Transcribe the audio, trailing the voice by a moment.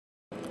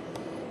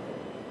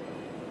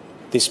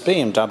This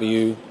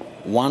BMW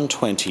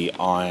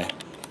 120i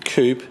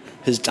Coupe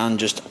has done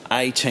just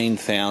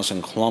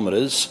 18,000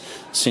 kilometres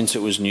since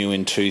it was new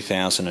in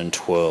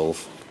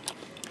 2012.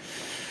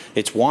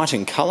 It's white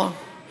in colour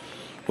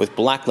with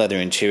black leather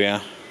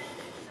interior,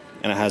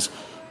 and it has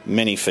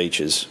many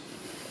features.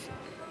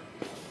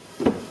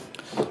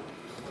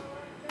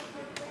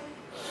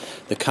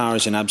 The car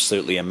is in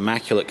absolutely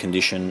immaculate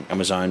condition and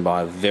was owned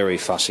by a very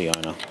fussy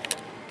owner.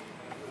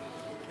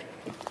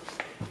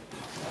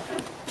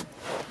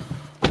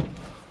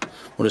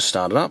 We'll just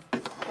start it up.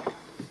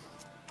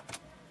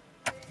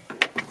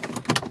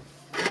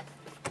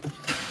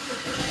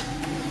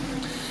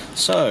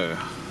 So,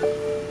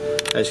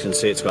 as you can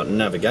see, it's got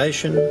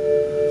navigation,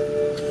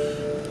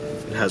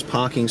 it has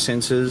parking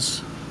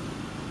sensors,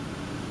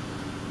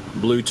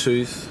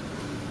 Bluetooth,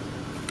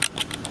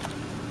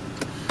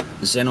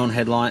 xenon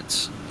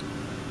headlights,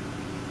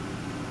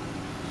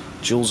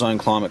 dual zone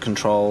climate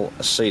control,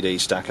 a CD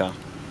stacker,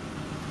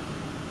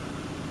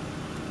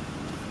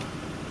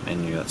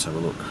 menu, let's have a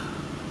look,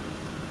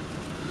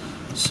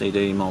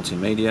 CD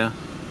multimedia,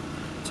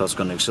 so it's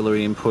got an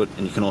auxiliary input,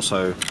 and you can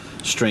also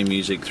stream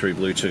music through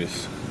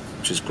Bluetooth,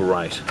 which is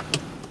great.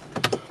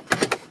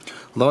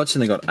 Although it's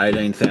only got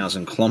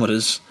 18,000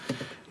 kilometres,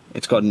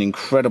 it's got an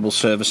incredible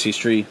service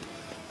history.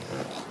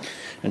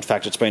 In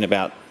fact, it's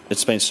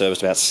been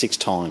serviced about 6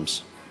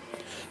 times,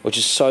 which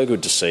is so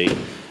good to see.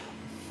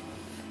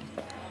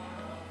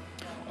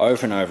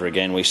 Over and over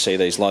again, we see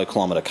these low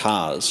kilometre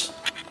cars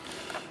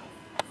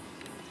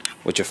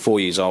which are 4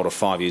 years old or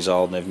 5 years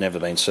old and they've never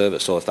been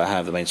serviced, or if they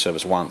have, they've been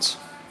serviced once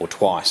or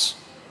twice.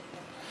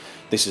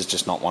 This is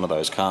just not one of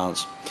those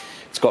cars.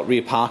 It's got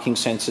rear parking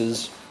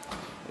sensors.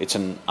 It's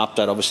an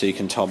update, obviously you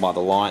can tell by the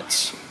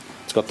lights.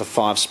 It's got the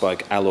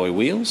 5-spoke alloy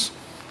wheels.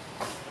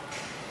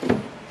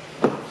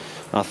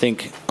 I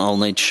think I'll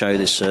need to show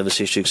this service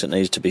history because it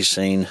needs to be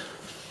seen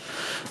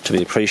to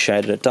be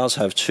appreciated. It does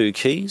have 2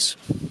 keys.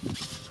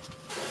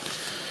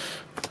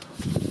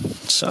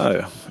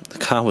 So, the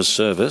car was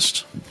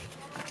serviced.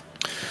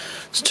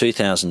 It's a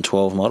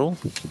 2012 model.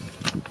 It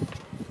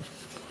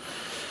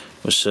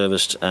was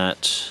serviced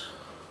at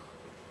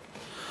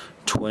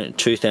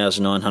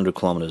 2,900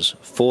 kilometres,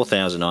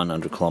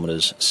 4,900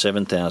 kilometres,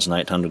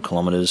 7,800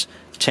 kilometres,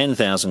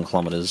 10,000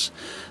 kilometres,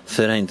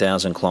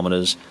 13,000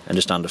 kilometres, and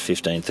just under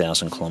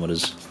 15,000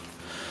 kilometres.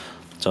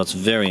 So it's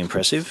very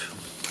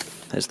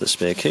impressive. There's the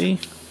spare key.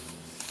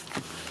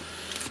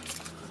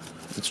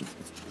 It's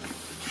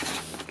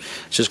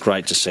just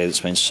great to see that it's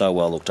been so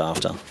well looked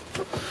after.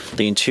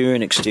 The interior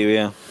and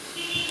exterior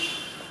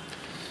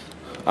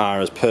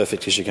are as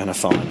perfect as you're going to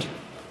find.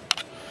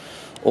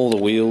 All the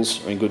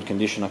wheels are in good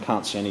condition. I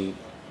can't see any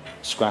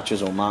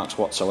scratches or marks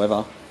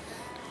whatsoever.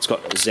 It's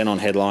got xenon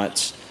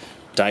headlights,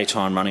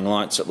 daytime running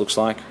lights it looks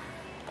like,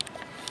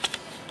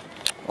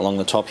 along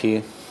the top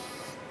here.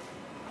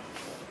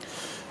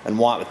 And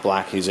white with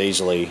black is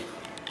easily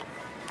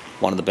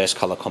one of the best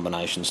colour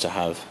combinations to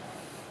have.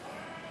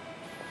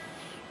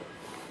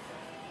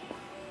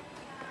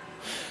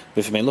 But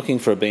if you've been looking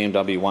for a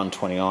BMW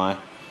 120i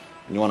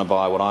and you want to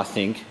buy what I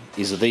think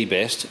is the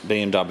best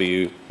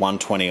BMW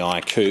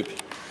 120i Coupe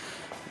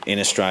in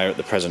Australia at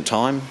the present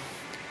time,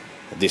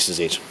 this is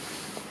it.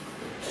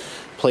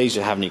 Please,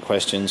 if you have any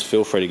questions,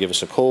 feel free to give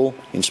us a call.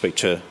 You can speak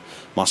to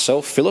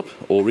myself, Philip,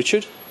 or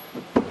Richard.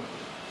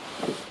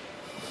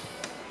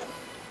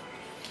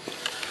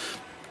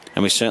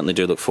 And we certainly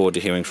do look forward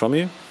to hearing from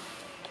you.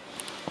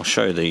 I'll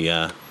show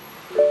the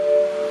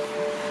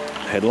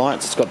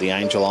headlights. It's got the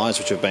angel eyes,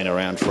 which have been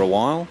around for a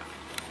while.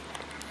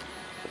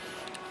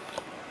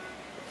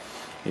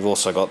 You've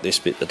also got this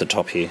bit at the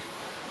top here.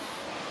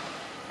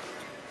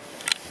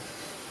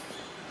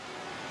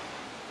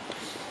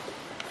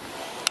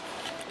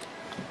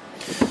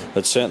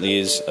 It certainly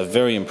is a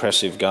very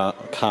impressive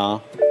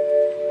car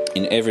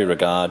in every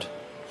regard,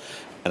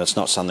 and it's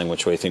not something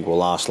which we think will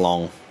last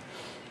long,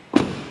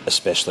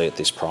 especially at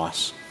this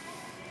price.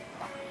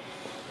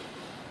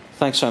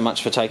 Thanks so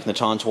much for taking the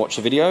time to watch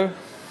the video.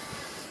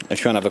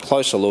 If you want to have a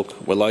closer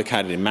look, we're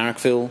located in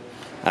Marrickville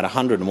at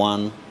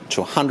 101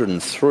 to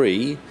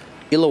 103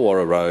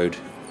 Illawarra Road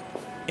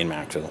in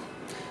Marrickville.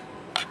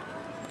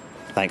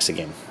 Thanks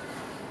again.